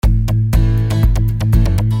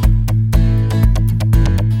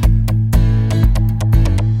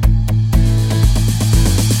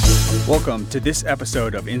Welcome to this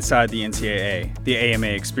episode of Inside the NCAA, the AMA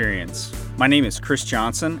Experience. My name is Chris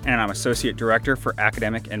Johnson, and I'm Associate Director for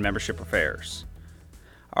Academic and Membership Affairs.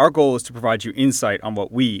 Our goal is to provide you insight on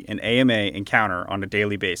what we in AMA encounter on a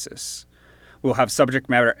daily basis. We'll have subject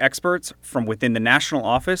matter experts from within the national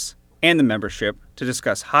office and the membership to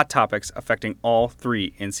discuss hot topics affecting all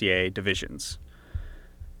three NCAA divisions.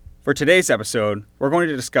 For today's episode, we're going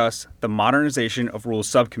to discuss the Modernization of Rules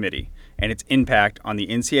Subcommittee and its impact on the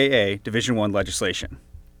NCAA Division I legislation.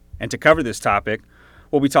 And to cover this topic,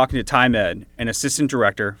 we'll be talking to Ty Med, an Assistant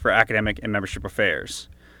Director for Academic and Membership Affairs.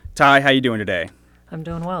 Ty, how you doing today? I'm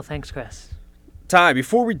doing well, thanks, Chris. Ty,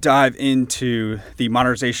 before we dive into the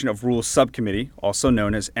Modernization of Rules Subcommittee, also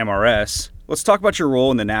known as MRS, let's talk about your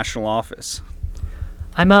role in the national office.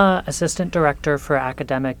 I'm an Assistant Director for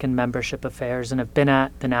Academic and Membership Affairs and have been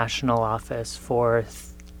at the national office for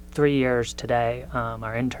 3 years today.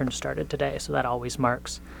 Our intern started today, so that always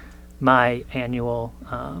marks my annual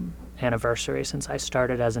anniversary since I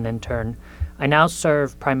started as an intern. I now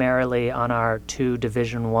serve primarily on our two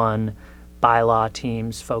Division I bylaw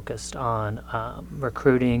teams focused on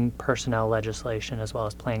recruiting, personnel legislation, as well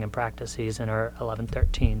as playing and practice season, or 11,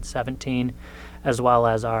 13, 17, as well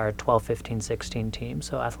as our 12, 15, 16 team,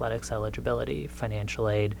 so athletics eligibility, financial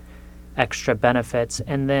aid, extra benefits,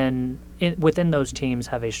 and then within those teams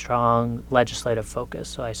have a strong legislative focus.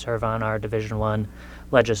 So I serve on our Division I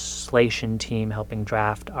legislation team, helping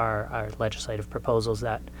draft our legislative proposals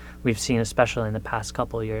that we've seen, especially in the past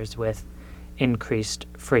couple of years, with increased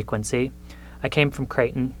frequency. I came from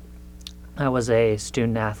Creighton. I was a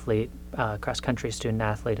student athlete, cross-country student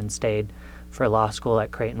athlete, and stayed for law school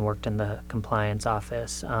at Creighton, worked in the compliance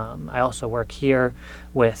office. I also work here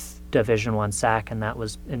with Division I SAC, and that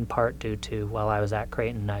was in part due to, while I was at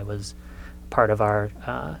Creighton, I was part of our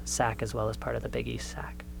SAC as well as part of the Big East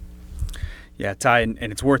SAC. Yeah, Ty, and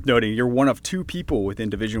it's worth noting, you're one of two people within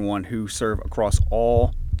Division I who serve across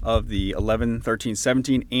all of the 11, 13,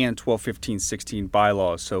 17, and 12, 15, 16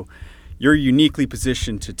 bylaws. So you're uniquely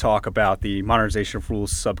positioned to talk about the Modernization of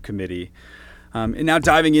Rules Subcommittee. And now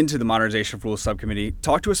diving into the Modernization of Rules Subcommittee,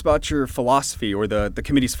 talk to us about your philosophy or the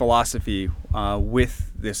committee's philosophy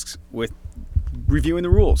with reviewing the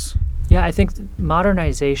rules. Yeah, I think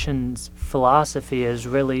Modernization's philosophy is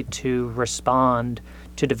really to respond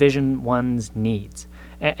to Division I's needs.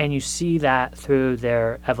 And you see that through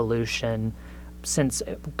their evolution since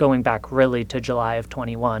going back really to July of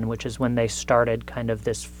 21, which is when they started kind of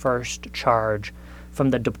this first charge from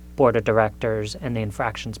the Board of Directors and the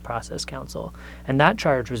Infractions Process Council. And that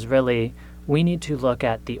charge was really, we need to look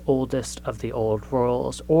at the oldest of the old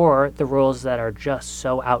rules, or the rules that are just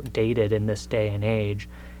so outdated in this day and age,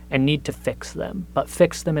 and need to fix them, but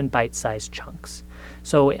fix them in bite-sized chunks.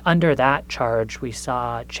 So under that charge, we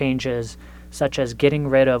saw changes such as getting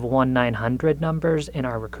rid of 1-900 numbers in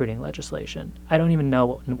our recruiting legislation. I don't even know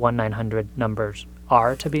what 1-900 numbers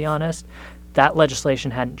are, to be honest. That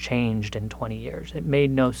legislation hadn't changed in 20 years. It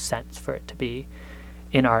made no sense for it to be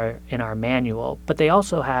in our manual. But they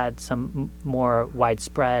also had some more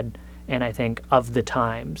widespread and I think of the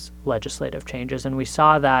times legislative changes. And we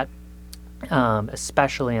saw that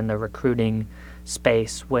especially in the recruiting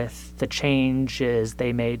space with the changes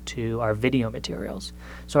they made to our video materials.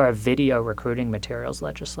 So our video recruiting materials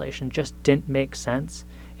legislation just didn't make sense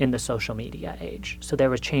in the social media age. So there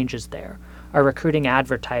were changes there. Our recruiting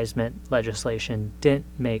advertisement legislation didn't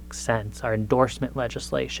make sense. Our endorsement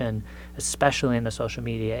legislation, especially in the social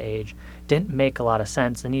media age, didn't make a lot of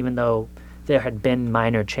sense. And even though there had been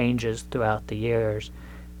minor changes throughout the years,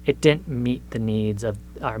 it didn't meet the needs of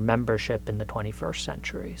our membership in the 21st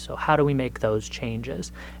century. So how do we make those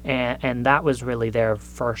changes? And that was really their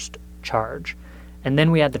first charge. And then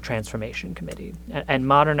we had the Transformation Committee. And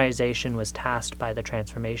Modernization was tasked by the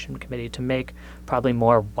Transformation Committee to make probably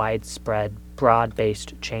more widespread,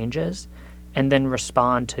 broad-based changes and then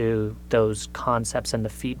respond to those concepts and the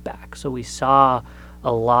feedback. So we saw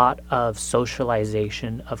a lot of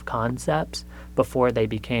socialization of concepts before they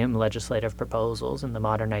became legislative proposals in the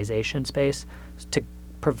modernization space to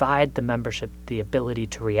provide the membership the ability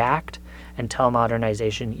to react and tell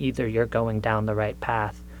modernization either you're going down the right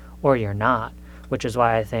path or you're not, which is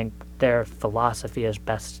why I think their philosophy is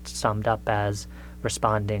best summed up as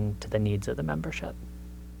responding to the needs of the membership.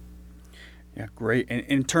 Yeah, great. And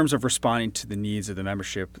in terms of responding to the needs of the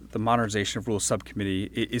membership, the Modernization of Rules Subcommittee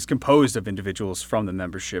is composed of individuals from the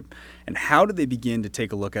membership. And how do they begin to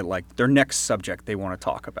take a look at their next subject they want to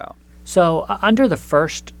talk about? So under the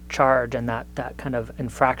first charge and that kind of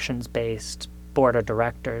infractions-based Board of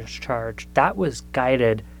Directors charge, that was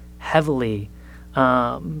guided heavily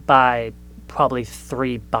by probably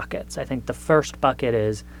three buckets. I think the first bucket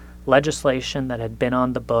is legislation that had been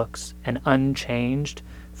on the books and unchanged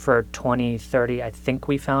for 20, 30, I think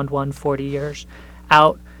we found 40 years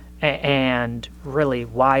out. And really,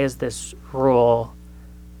 why is this rule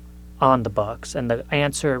on the books? And the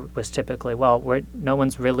answer was typically, well, no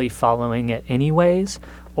one's really following it anyways,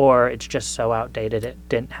 or it's just so outdated it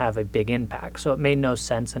didn't have a big impact. So it made no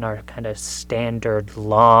sense in our kind of standard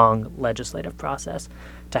long legislative process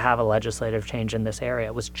to have a legislative change in this area.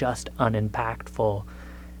 It was just unimpactful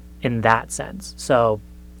in that sense. So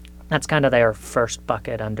that's kind of their first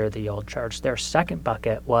bucket under the old charge. Their second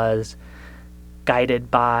bucket was guided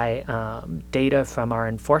by data from our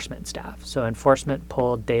enforcement staff. So enforcement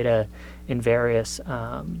pulled data in various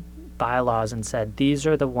bylaws and said, these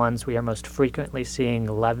are the ones we are most frequently seeing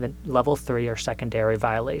level 3 or secondary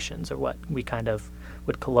violations, or what we kind of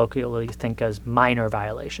would colloquially think as minor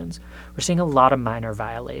violations. We're seeing a lot of minor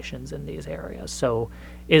violations in these areas. So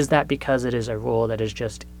is that because it is a rule that is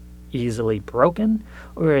just easily broken,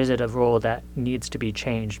 or is it a rule that needs to be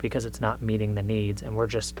changed because it's not meeting the needs and we're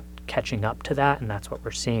just catching up to that, and that's what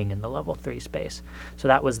we're seeing in the level 3 space? So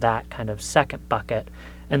that was that kind of second bucket.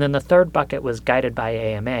 And then the third bucket was guided by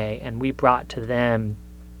AMA, and we brought to them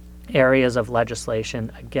areas of legislation,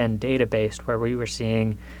 again data-based, where we were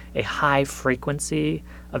seeing a high frequency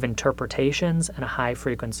of interpretations and a high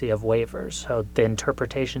frequency of waivers. So the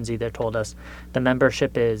interpretations either told us the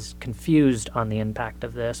membership is confused on the impact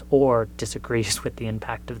of this or disagrees with the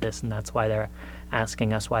impact of this, and that's why they're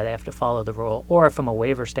asking us why they have to follow the rule. Or from a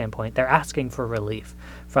waiver standpoint, they're asking for relief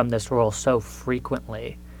from this rule so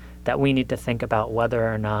frequently that we need to think about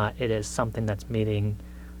whether or not it is something that's meeting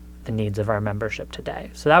the needs of our membership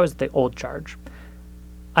today. So that was the old charge.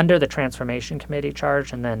 Under the Transformation Committee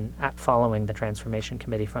charge, and then following the Transformation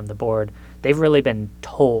Committee from the board, they've really been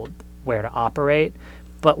told where to operate,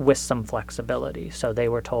 but with some flexibility. So they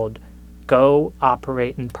were told, go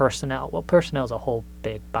operate in personnel. Well, personnel is a whole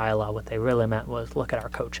big bylaw. What they really meant was look at our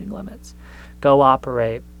coaching limits. Go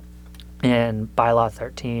operate in bylaw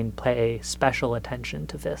 13, pay special attention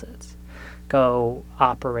to visits. Go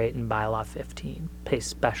operate in bylaw 15, pay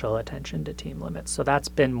special attention to team limits. So that's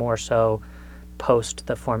been more so post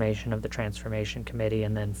the formation of the Transformation Committee,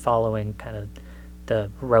 and then following kind of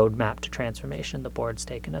the roadmap to transformation the board's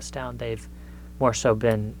taken us down. They've more so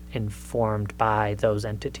been informed by those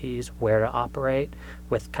entities where to operate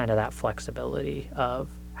with kind of that flexibility of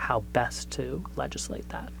how best to legislate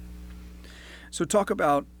that. So talk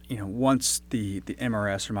about, once the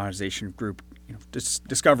MRS or Modernization group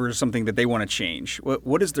discovers something that they want to change,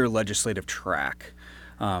 what is their legislative track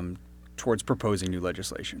towards proposing new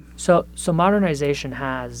legislation? So Modernization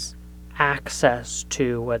has access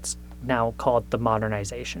to what's now called the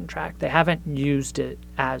Modernization track. They haven't used it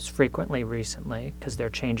as frequently recently because their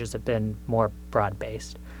changes have been more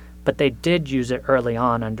broad-based, but they did use it early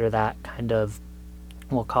on under that kind of,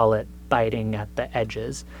 we'll call it biting at the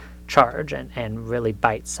edges charge, and really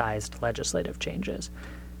bite-sized legislative changes,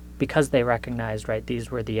 because they recognized, these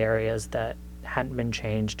were the areas that hadn't been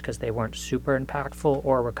changed because they weren't super impactful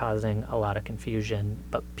or were causing a lot of confusion,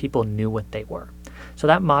 but people knew what they were. So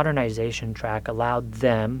that Modernization track allowed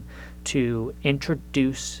them to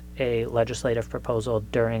introduce a legislative proposal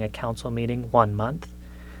during a council meeting 1 month.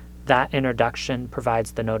 That introduction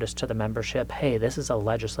provides the notice to the membership, hey, this is a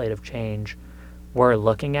legislative change we're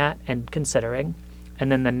looking at and considering.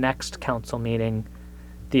 And then the next council meeting,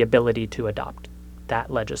 the ability to adopt that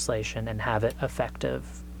legislation and have it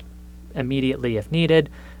effective immediately if needed,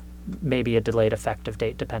 maybe a delayed effective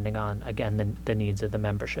date depending on, again, the needs of the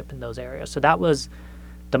membership in those areas. So that was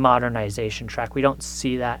the Modernization track. We don't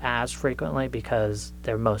see that as frequently because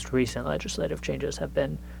their most recent legislative changes have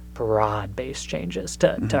been broad-based changes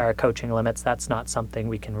to our coaching limits. That's not something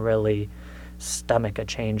we can really stomach a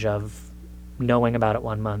change of knowing about it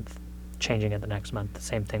 1 month, changing it the next month. The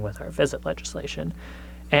same thing with our visit legislation.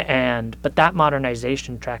 But that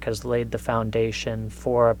Modernization track has laid the foundation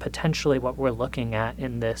for potentially what we're looking at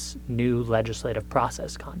in this new legislative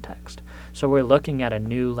process context. So we're looking at a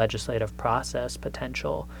new legislative process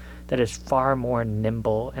potential that is far more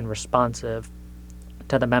nimble and responsive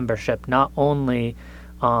to the membership, not only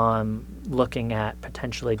looking at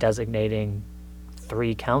potentially designating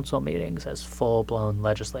 3 council meetings as full-blown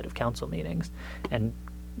legislative council meetings and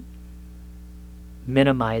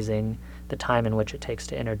minimizing the time in which it takes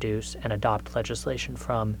to introduce and adopt legislation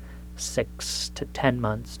from 6 to 10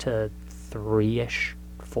 months to 3-ish,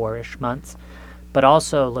 4-ish months, but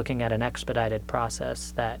also looking at an expedited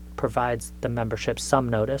process that provides the membership some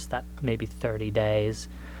notice, that maybe 30 days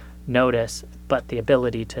notice, but the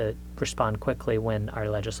ability to respond quickly when our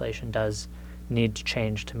legislation does need to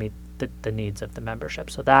change to meet the needs of the membership.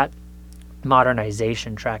 So that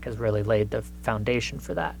modernization track has really laid the foundation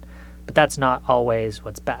for that. But that's not always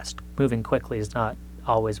what's best. Moving quickly is not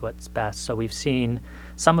always what's best. So we've seen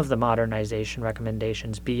some of the modernization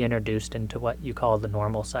recommendations be introduced into what you call the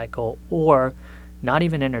normal cycle, or not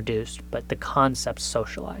even introduced, but the concepts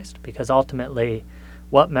socialized, because ultimately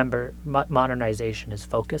what modernization is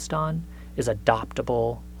focused on is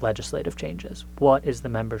adoptable legislative changes. What is the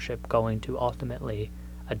membership going to ultimately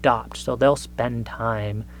adopt? So they'll spend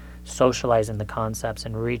time socializing the concepts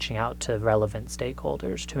and reaching out to relevant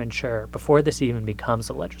stakeholders to ensure, before this even becomes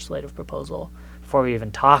a legislative proposal, before we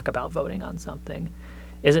even talk about voting on something,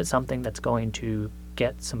 is it something that's going to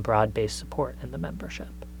get some broad-based support in the membership?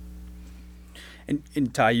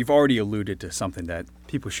 And Ty, you've already alluded to something that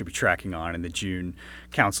people should be tracking on in the June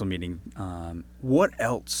council meeting. What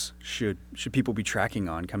else should people be tracking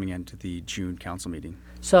on coming into the June council meeting?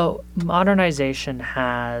 So modernization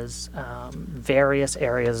has various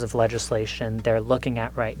areas of legislation they're looking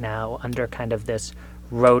at right now under kind of this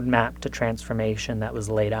roadmap to transformation that was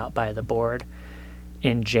laid out by the board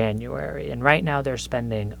in January. And right now they're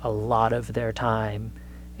spending a lot of their time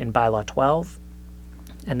in Bylaw 12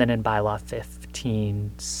 and then in Bylaw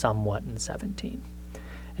 15, somewhat in 17.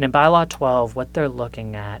 And in Bylaw 12, what they're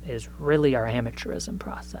looking at is really our amateurism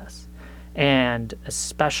process, and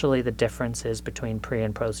especially the differences between pre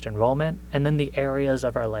and post enrollment, and then the areas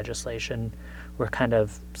of our legislation we're kind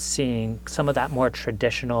of seeing some of that more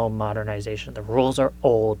traditional modernization. The rules are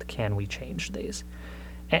old, can we change these?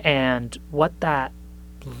 And what that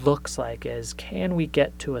looks like is, can we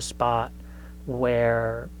get to a spot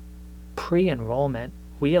where pre-enrollment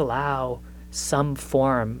we allow some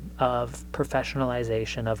form of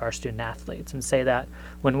professionalization of our student athletes, and say that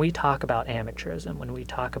when we talk about amateurism, when we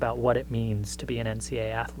talk about what it means to be an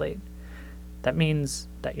NCAA athlete, that means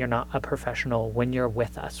that you're not a professional when you're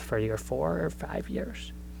with us for your 4 or 5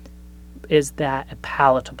 years. Is that a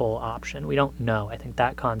palatable option? We don't know. I think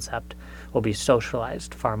that concept will be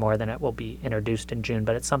socialized far more than it will be introduced in June,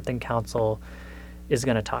 but it's something council is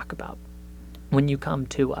going to talk about. When you come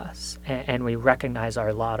to us and we recognize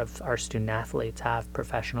a lot of our student athletes have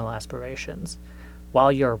professional aspirations, while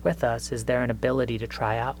you're with us, is there an ability to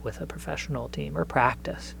try out with a professional team or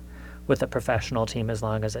practice with a professional team as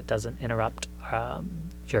long as it doesn't interrupt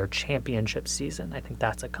your championship season? I think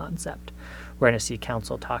that's a concept we're going to see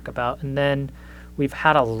council talk about. And then we've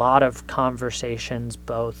had a lot of conversations,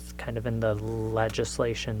 both kind of in the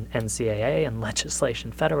legislation NCAA and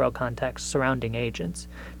legislation federal context, surrounding agents,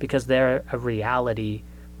 because they're a reality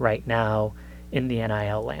right now in the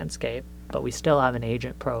NIL landscape. But we still have an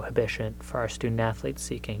agent prohibition for our student athletes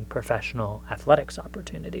seeking professional athletics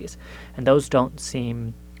opportunities. And those don't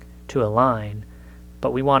seem to align,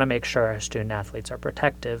 but we want to make sure our student athletes are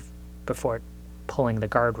protective before pulling the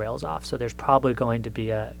guardrails off. So there's probably going to be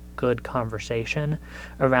a good conversation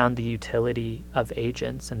around the utility of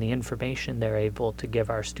agents and the information they're able to give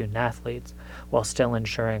our student athletes, while still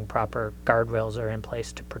ensuring proper guardrails are in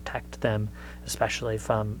place to protect them, especially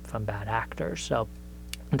from bad actors. So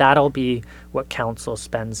that'll be what council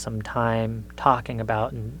spends some time talking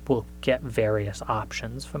about, and we'll get various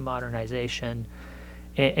options from modernization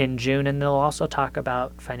in June. And they'll also talk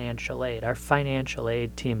about financial aid. Our financial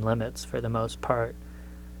aid team limits, for the most part,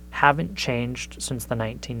 haven't changed since the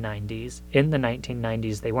 1990s. In the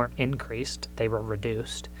 1990s, they weren't increased, they were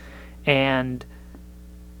reduced. And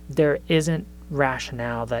there isn't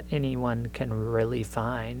rationale that anyone can really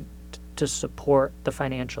find to support the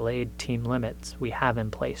financial aid team limits we have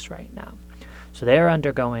in place right now. So they're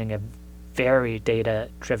undergoing a very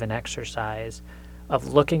data-driven exercise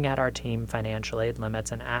of looking at our team financial aid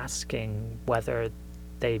limits and asking whether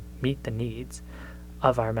they meet the needs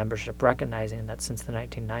of our membership, recognizing that since the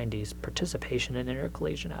 1990s, participation in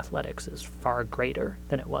intercollegiate athletics is far greater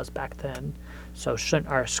than it was back then. So shouldn't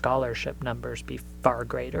our scholarship numbers be far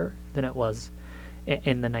greater than it was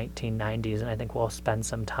in the 1990s? And I think we'll spend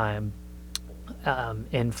some time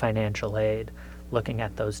in financial aid looking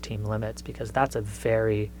at those team limits, because that's a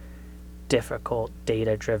very difficult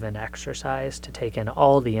data-driven exercise to take in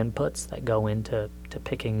all the inputs that go into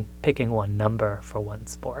picking one number for one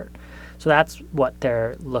sport. So that's what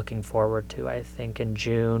they're looking forward to, I think, in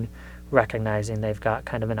June, recognizing they've got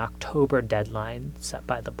kind of an October deadline set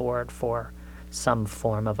by the board for some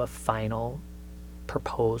form of a final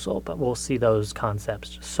proposal, but we'll see those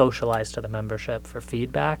concepts socialized to the membership for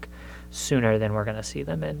feedback sooner than we're going to see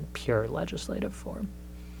them in pure legislative form.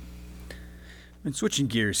 And switching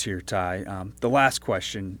gears here, Ty, the last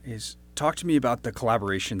question is, talk to me about the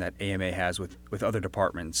collaboration that AMA has with other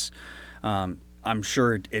departments. I'm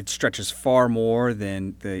sure it stretches far more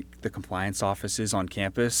than the compliance offices on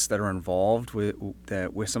campus that are involved with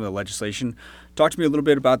some of the legislation. Talk to me a little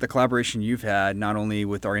bit about the collaboration you've had, not only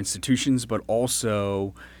with our institutions, but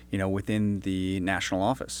also, within the national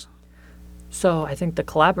office. So I think the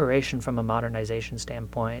collaboration from a modernization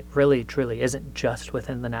standpoint really, truly isn't just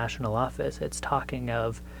within the national office. It's talking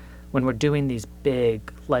of when we're doing these big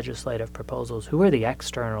legislative proposals, who are the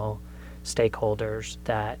external stakeholders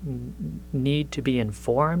that need to be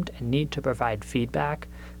informed and need to provide feedback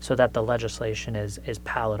so that the legislation is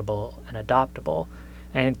palatable and adoptable.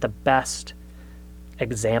 I think the best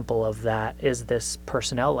example of that is this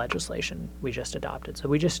personnel legislation we just adopted. So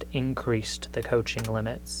we just increased the coaching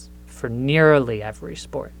limits for nearly every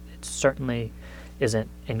sport. It certainly isn't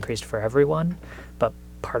increased for everyone, but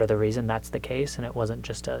part of the reason that's the case, and it wasn't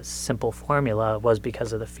just a simple formula, was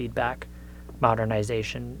because of the feedback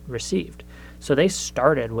modernization received. So they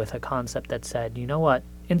started with a concept that said, you know what,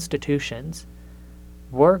 institutions,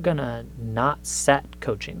 we're going to not set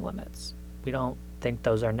coaching limits. We don't think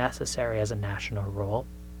those are necessary as a national rule.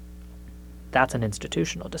 That's an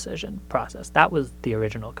institutional decision process. That was the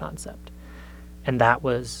original concept. And that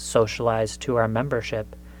was socialized to our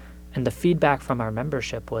membership. And the feedback from our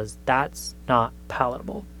membership was that's not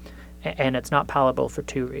palatable. And it's not palatable for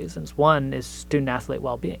two reasons. One is student-athlete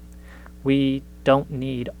well-being. We don't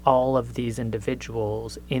need all of these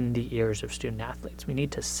individuals in the ears of student-athletes. We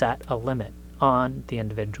need to set a limit on the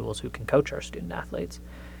individuals who can coach our student-athletes.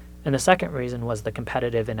 And the second reason was the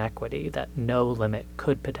competitive inequity that no limit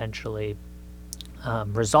could potentially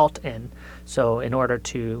result in. So in order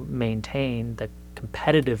to maintain the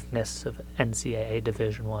competitiveness of NCAA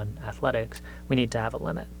Division I athletics, we need to have a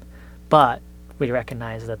limit. But we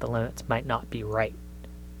recognize that the limits might not be right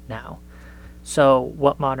now. So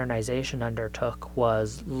what modernization undertook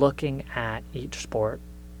was looking at each sport,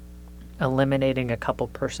 eliminating a couple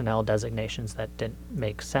personnel designations that didn't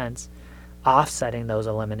make sense, offsetting those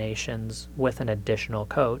eliminations with an additional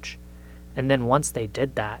coach. And then once they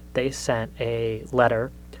did that, they sent a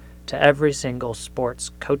letter to every single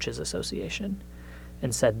sports coaches association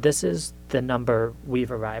and said, this is the number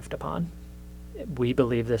we've arrived upon. We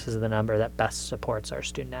believe this is the number that best supports our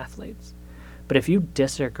student athletes. But if you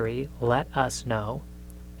disagree, let us know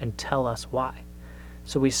and tell us why.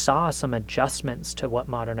 So we saw some adjustments to what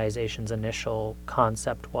modernization's initial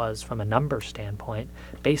concept was from a number standpoint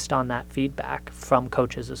based on that feedback from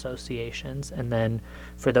coaches associations, and then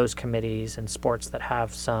for those committees and sports that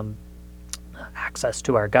have some access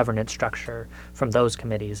to our governance structure from those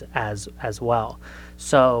committees as well.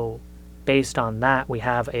 So based on that, we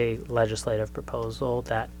have a legislative proposal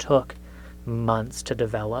that took months to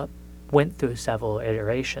develop, went through several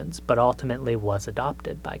iterations, but ultimately was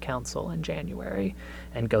adopted by council in January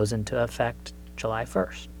and goes into effect July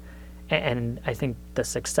 1st. And I think the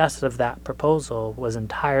success of that proposal was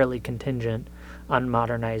entirely contingent on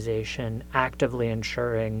modernization actively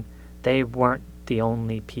ensuring they weren't the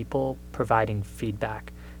only people providing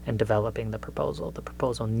feedback and developing the proposal. The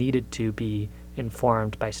proposal needed to be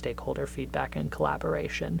informed by stakeholder feedback and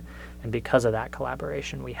collaboration. And because of that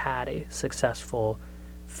collaboration, we had a successful,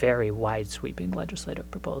 very wide-sweeping legislative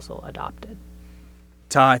proposal adopted.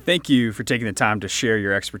 Ty, thank you for taking the time to share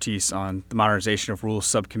your expertise on the Modernization of Rules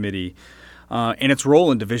Subcommittee and its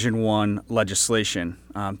role in Division I legislation.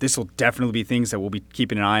 This will definitely be things that we'll be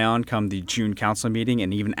keeping an eye on come the June council meeting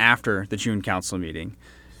and even after the June council meeting.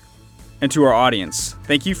 And to our audience,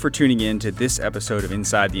 thank you for tuning in to this episode of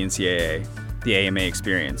Inside the NCAA, the AMA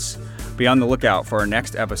Experience. Be on the lookout for our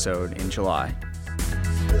next episode in July.